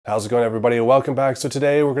How's it going, everybody? Welcome back. So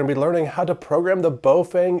today we're going to be learning how to program the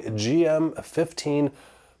Baofeng GM-15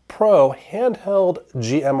 Pro handheld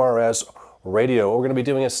GMRS radio. What we're going to be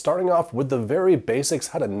doing is starting off with the very basics,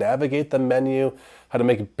 how to navigate the menu, how to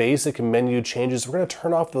make basic menu changes. We're going to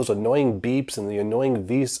turn off those annoying beeps and the annoying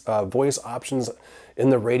voice options in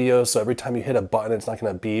the radio, so every time you hit a button it's not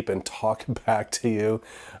going to beep and talk back to you.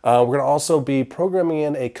 We're going to also be programming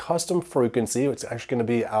in a custom frequency. It's actually going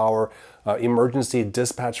to be our emergency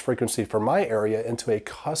dispatch frequency for my area into a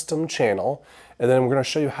custom channel, and then we're going to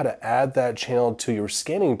show you how to add that channel to your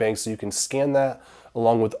scanning bank so you can scan that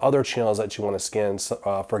along with other channels that you want to scan,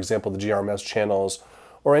 for example the GRMS channels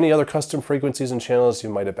or any other custom frequencies and channels you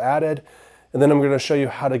might have added. And then I'm going to show you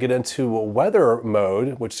how to get into weather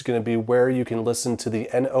mode, which is going to be where you can listen to the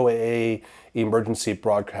NOAA emergency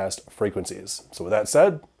broadcast frequencies. So with that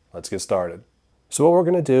said, let's get started. So what we're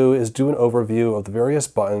going to do is do an overview of the various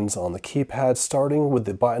buttons on the keypad, starting with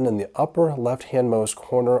the button in the upper left-handmost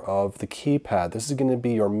corner of the keypad. This is going to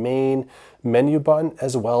be your main menu button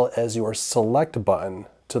as well as your select button.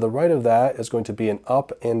 To the right of that is going to be an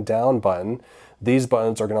up and down button. These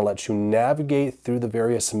buttons are going to let you navigate through the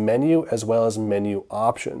various menu as well as menu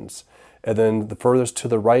options. And then the furthest to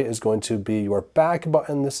the right is going to be your back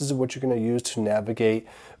button. This is what you're going to use to navigate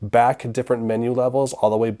back different menu levels all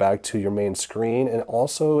the way back to your main screen. And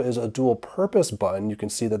also is a dual purpose button. You can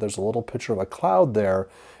see that there's a little picture of a cloud there.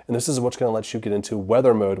 And this is what's going to let you get into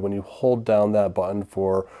weather mode when you hold down that button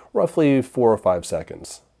for roughly 4 or 5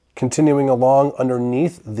 seconds. Continuing along,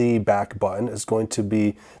 underneath the back button is going to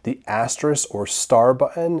be the asterisk or star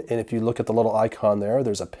button. And if you look at the little icon there,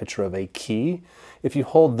 there's a picture of a key. If you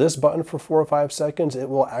hold this button for 4 or 5 seconds, it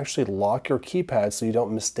will actually lock your keypad so you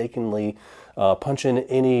don't mistakenly punch in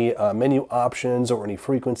any menu options or any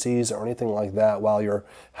frequencies or anything like that while you're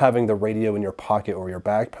having the radio in your pocket or your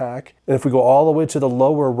backpack. And if we go all the way to the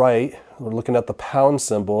lower right, we're looking at the pound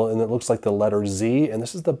symbol, and it looks like the letter Z, and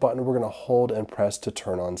this is the button we're going to hold and press to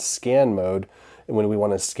turn on scan mode and when we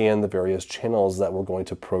want to scan the various channels that we're going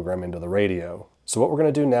to program into the radio. So what we're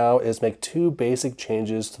going to do now is make 2 basic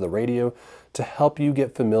changes to the radio to help you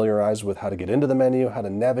get familiarized with how to get into the menu, how to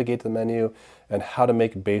navigate the menu, and how to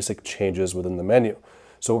make basic changes within the menu.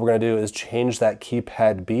 So what we're going to do is change that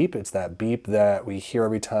keypad beep. It's that beep that we hear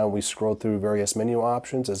every time we scroll through various menu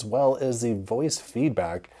options, as well as the voice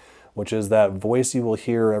feedback, which is that voice you will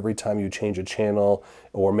hear every time you change a channel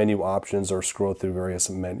or menu options or scroll through various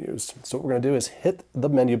menus. So what we're going to do is hit the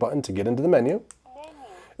menu button to get into the menu.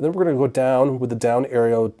 And then we're going to go down with the down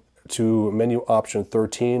arrow to menu option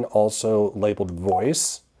 13, also labeled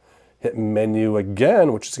voice. Hit menu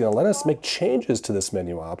again, which is going to let us make changes to this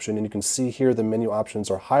menu option. And you can see here the menu options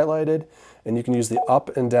are highlighted, and you can use the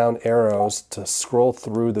up and down arrows to scroll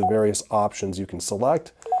through the various options you can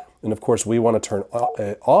select. And of course, we want to turn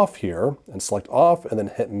off here and select off, and then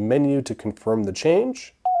hit menu to confirm the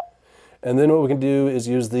change. And then what we can do is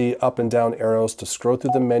use the up and down arrows to scroll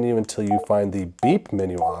through the menu until you find the beep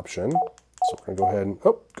menu option. So we're going to go ahead and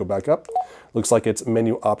go back up. Looks like it's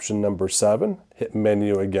menu option number 7. Hit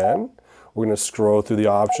menu again. We're going to scroll through the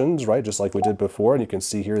options, right, just like we did before. And you can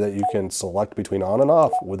see here that you can select between on and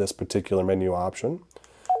off with this particular menu option.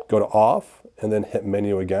 Go to off and then hit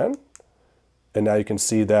menu again. And now you can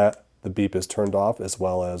see that the beep is turned off as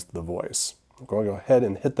well as the voice. I'm going to go ahead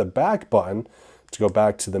and hit the back button to go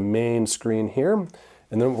back to the main screen here.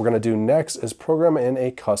 And then what we're going to do next is program in a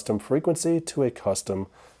custom frequency to a custom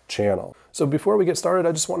channel. So before we get started,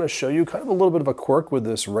 I just want to show you kind of a little bit of a quirk with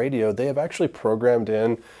this radio. They have actually programmed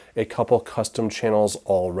in a couple custom channels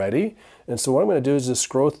already. And so what I'm going to do is just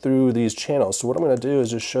scroll through these channels. So what I'm going to do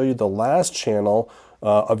is just show you the last channel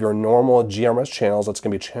of your normal GRMS channels. That's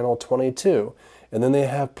going to be channel 22. And then they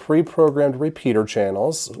have pre-programmed repeater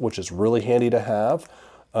channels, which is really handy to have.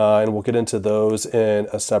 And we'll get into those in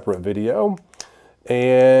a separate video.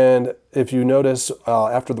 And if you notice,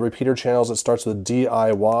 after the repeater channels, it starts with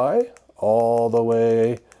DIY all the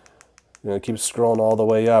way, keep scrolling all the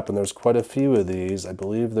way up, and there's quite a few of these. I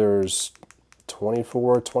believe there's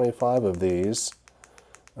 24, 25 of these.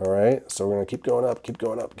 All right, so we're going to keep going up, keep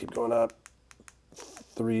going up, keep going up.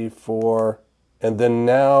 3, 4, and then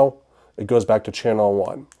now it goes back to channel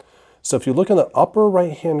 1. So if you look in the upper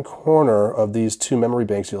right-hand corner of these 2 memory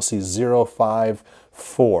banks, you'll see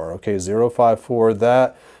 054. Okay, 054,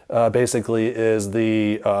 that basically is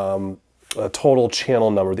the total channel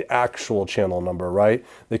number, the actual channel number, right?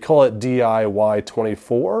 They call it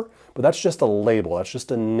DIY24, but that's just a label. That's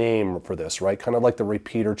just a name for this, right? Kind of like the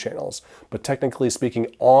repeater channels. But technically speaking,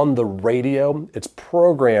 on the radio, it's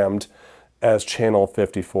programmed as channel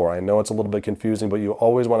 54. I know it's a little bit confusing, but you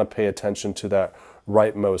always want to pay attention to that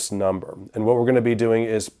rightmost number. And what we're going to be doing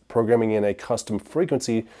is programming in a custom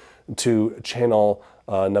frequency to channel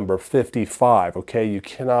number 55, okay? You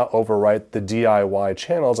cannot overwrite the DIY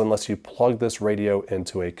channels unless you plug this radio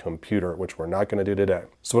into a computer, which we're not going to do today.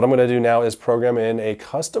 So what I'm going to do now is program in a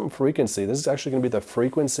custom frequency. This is actually going to be the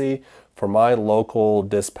frequency for my local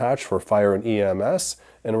dispatch for fire and EMS,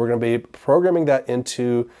 and we're going to be programming that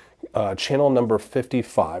into channel number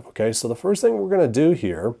 55, okay? So the first thing we're going to do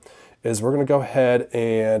here is we're going to go ahead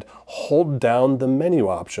and hold down the menu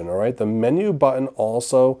option, all right? The menu button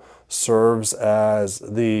also serves as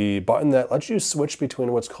the button that lets you switch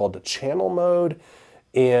between what's called channel mode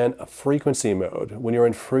and frequency mode. When you're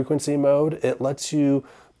in frequency mode, it lets you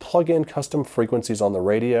plug in custom frequencies on the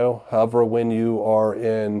radio. However, when you are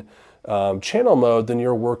in channel mode, then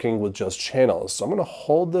you're working with just channels. So I'm going to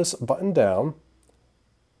hold this button down.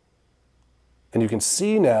 And you can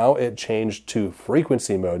see now it changed to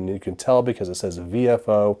frequency mode, and you can tell because it says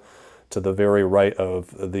VFO to the very right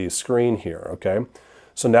of the screen here, okay?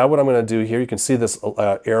 So now what I'm going to do here, you can see this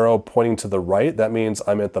arrow pointing to the right. That means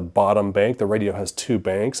I'm at the bottom bank. The radio has 2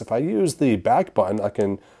 banks. If I use the back button, I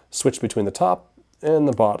can switch between the top and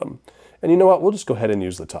the bottom. And you know what? We'll just go ahead and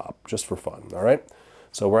use the top just for fun, all right?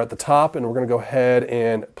 So we're at the top, and we're going to go ahead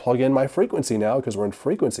and plug in my frequency now because we're in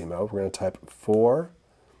frequency mode. We're going to type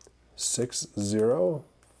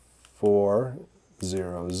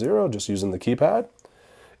 460,400, just using the keypad.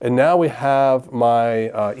 And now we have my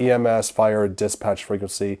EMS fire dispatch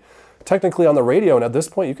frequency technically on the radio. And at this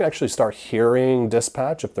point, you can actually start hearing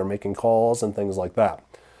dispatch if they're making calls and things like that.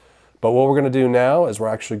 But what we're going to do now is we're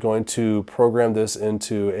actually going to program this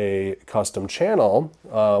into a custom channel,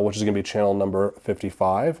 which is going to be channel number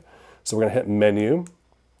 55. So we're going to hit menu,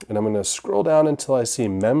 and I'm going to scroll down until I see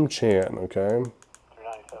memchan, okay?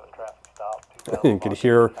 You can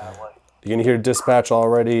hear dispatch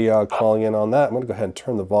already calling in on that. I'm going to go ahead and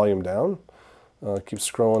turn the volume down. Keep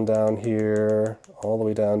scrolling down here all the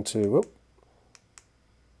way down to, whoop.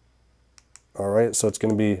 All right, so it's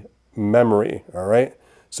going to be memory, all right?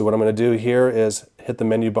 So what I'm going to do here is hit the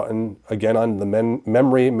menu button again on the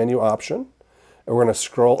memory menu option, and we're going to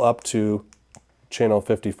scroll up to channel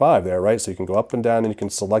 55 there, right? So you can go up and down and you can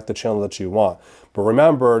select the channel that you want. But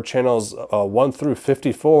remember, channels 1 through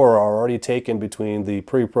 54 are already taken between the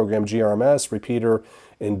pre-programmed GRMS, repeater,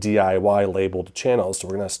 and DIY labeled channels. So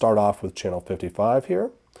we're going to start off with channel 55 here,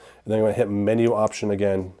 and then I'm going to hit menu option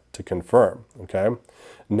again to confirm, okay?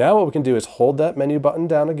 Now what we can do is hold that menu button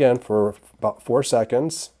down again for about 4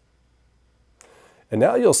 seconds, and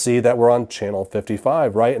now you'll see that we're on channel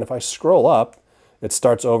 55, right? And if I scroll up, it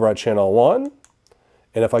starts over at channel 1,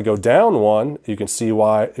 and if I go down 1, you can see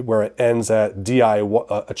where it ends at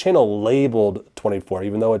DIY, a channel labeled 24,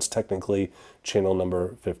 even though it's technically channel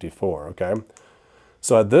number 54, okay?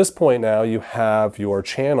 So at this point now, you have your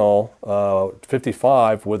channel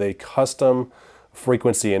 55 with a custom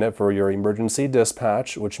frequency in it for your emergency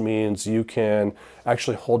dispatch, which means you can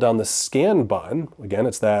actually hold down the scan button. Again,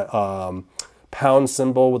 it's that pound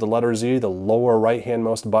symbol with the letter Z, the lower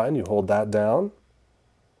right-handmost button. You hold that down.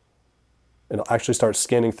 It'll actually start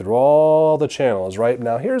scanning through all the channels, right?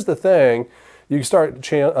 Now, here's the thing. You can start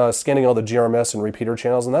scanning all the GRMS and repeater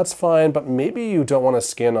channels, and that's fine, but maybe you don't want to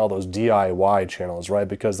scan all those DIY channels, right?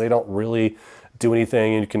 Because they don't really do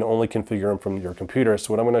anything, and you can only configure them from your computer.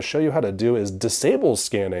 So what I'm going to show you how to do is disable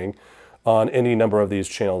scanning on any number of these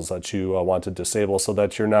channels that you want to disable so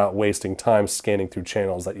that you're not wasting time scanning through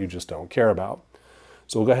channels that you just don't care about.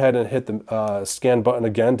 So we'll go ahead and hit the scan button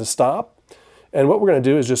again to stop. And what we're going to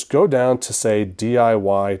do is just go down to, say,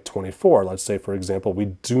 DIY 24. Let's say, for example, we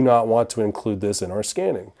do not want to include this in our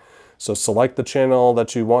scanning. So select the channel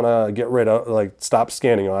that you want to get rid of, like stop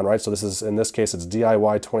scanning on, right? So this is, in this case, it's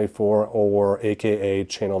DIY 24 or AKA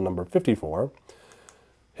channel number 54.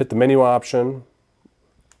 Hit the menu option.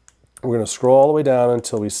 We're going to scroll all the way down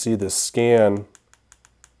until we see this scan.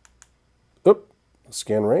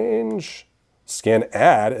 Scan range, scan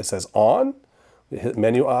add, it says on. Hit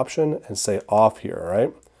menu option and say off here,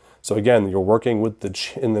 right? So again, you're working with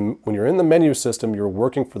when you're in the menu system, you're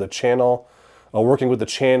working for the channel, or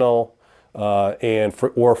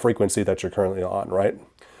frequency that you're currently on, right?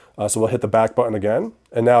 So we'll hit the back button again.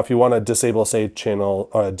 And now if you want to disable, say, channel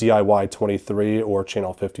DIY 23 or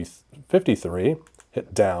channel 53,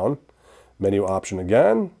 hit down, menu option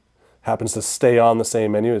again. Happens to stay on the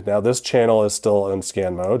same menu. Now this channel is still in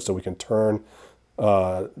scan mode, so we can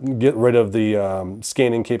get rid of the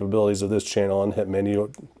scanning capabilities of this channel and hit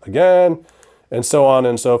menu again, and so on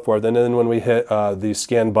and so forth. And then when we hit the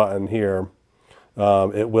scan button here,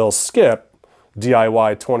 it will skip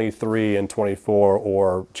DIY 23 and 24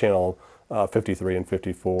 or channel 53 and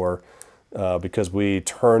 54 because we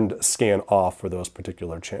turned scan off for those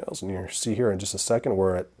particular channels. And you'll see here in just a second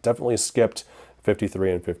where it definitely skipped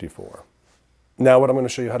 53 and 54. Now what I'm going to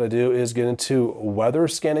show you how to do is get into weather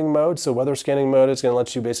scanning mode. So weather scanning mode is going to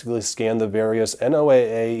let you basically scan the various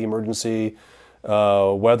NOAA emergency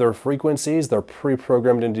weather frequencies. They're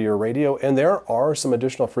pre-programmed into your radio, and there are some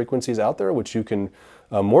additional frequencies out there which you can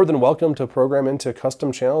more than welcome to program into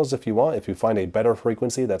custom channels if you want, if you find a better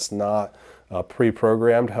frequency that's not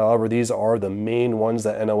pre-programmed. However, these are the main ones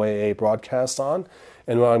that NOAA broadcasts on.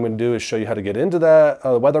 And what I'm going to do is show you how to get into that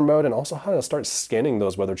weather mode, and also how to start scanning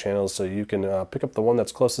those weather channels so you can pick up the one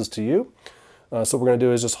that's closest to you. So what we're going to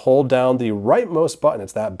do is just hold down the rightmost button.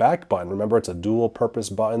 It's that back button. Remember, it's a dual purpose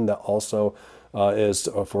button that also is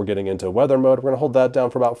for getting into weather mode. We're going to hold that down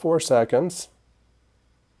for about 4 seconds.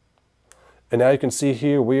 And now you can see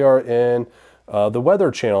here we are in the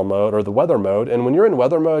weather channel mode, or the weather mode. And when you're in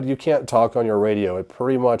weather mode, you can't talk on your radio. It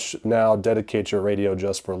pretty much now dedicates your radio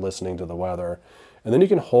just for listening to the weather. And then you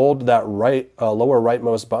can hold that lower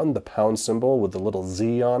rightmost button, the pound symbol with the little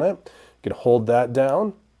Z on it. You can hold that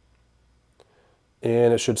down,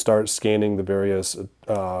 and it should start scanning the various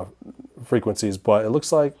frequencies. But it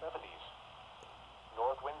looks like 70s.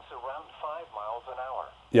 North winds around 5 miles an hour.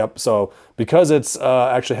 Yep, so because it's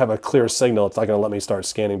actually have a clear signal, it's not going to let me start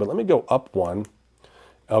scanning, but let me go up one.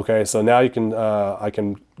 Okay, so now you can, I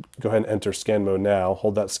can go ahead and enter scan mode now.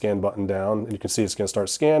 Hold that scan button down, and you can see it's going to start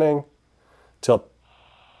scanning till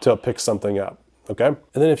it picks something up, okay? And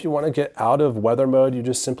then if you want to get out of weather mode, you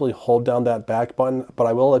just simply hold down that back button. But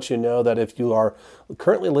I will let you know that if you are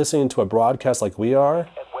currently listening to a broadcast like we are, At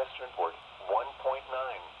Westernport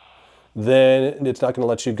 1.9. then it's not going to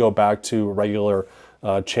let you go back to regular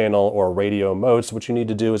channel or radio mode. So what you need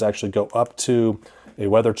to do is actually go up to a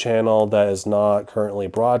weather channel that is not currently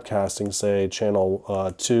broadcasting, say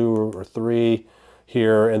channel 2 or 3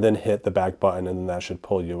 here, and then hit the back button, and then that should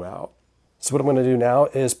pull you out. So what I'm going to do now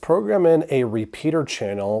is program in a repeater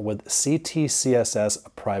channel with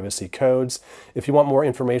CTCSS privacy codes. If you want more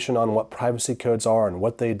information on what privacy codes are and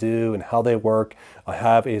what they do and how they work, I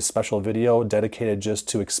have a special video dedicated just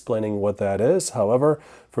to explaining what that is. However,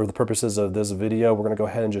 for the purposes of this video, we're going to go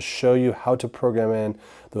ahead and just show you how to program in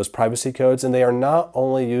those privacy codes. And they are not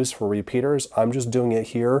only used for repeaters. I'm just doing it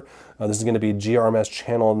here. This is going to be GMRS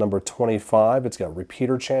channel number 25. It's got a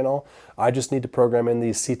repeater channel. I just need to program in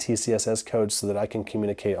these CTCSS codes so that I can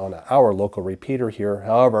communicate on our local repeater here.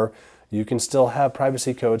 However, you can still have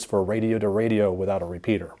privacy codes for radio to radio without a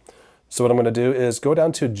repeater. So what I'm going to do is go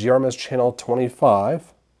down to GMRS channel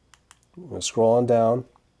 25. I'm going to scroll on down.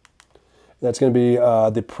 That's going to be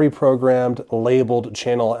the pre-programmed labeled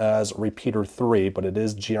channel as repeater 3, but it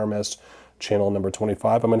is GMRS channel number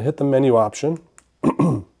 25. I'm going to hit the menu option.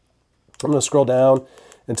 I'm going to scroll down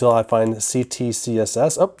until I find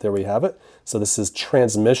CTCSS. Oh, there we have it. So this is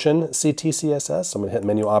transmission CTCSS. So I'm going to hit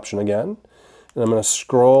menu option again. And I'm going to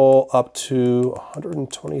scroll up to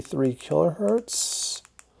 123 kilohertz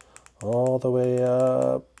all the way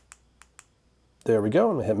up. There we go.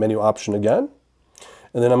 I'm going to hit menu option again.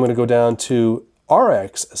 And then I'm going to go down to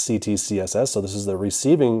RX CTCSS. So this is the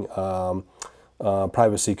receiving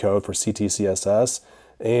privacy code for CTCSS.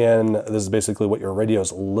 And this is basically what your radio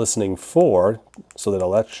is listening for, so that it'll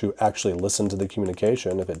let you actually listen to the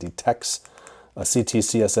communication if it detects a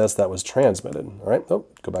CTCSS that was transmitted. All right, oh,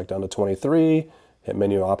 go back down to 23, hit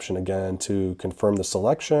menu option again to confirm the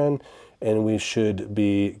selection, and we should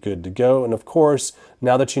be good to go. And of course,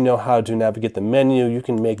 now that you know how to navigate the menu, you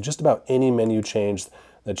can make just about any menu change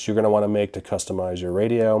that you're going to want to make to customize your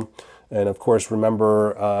radio. And of course,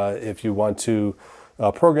 remember, if you want to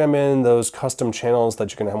program in those custom channels, that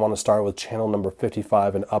you're going to want to start with channel number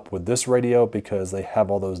 55 and up with this radio, because they have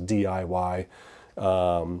all those DIY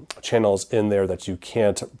channels in there that you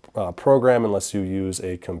can't program unless you use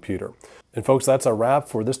a computer. And folks, that's a wrap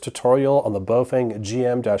for this tutorial on the Baofeng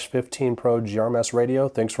GM-15 Pro GMRS radio.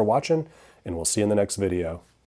 Thanks for watching, and we'll see you in the next video.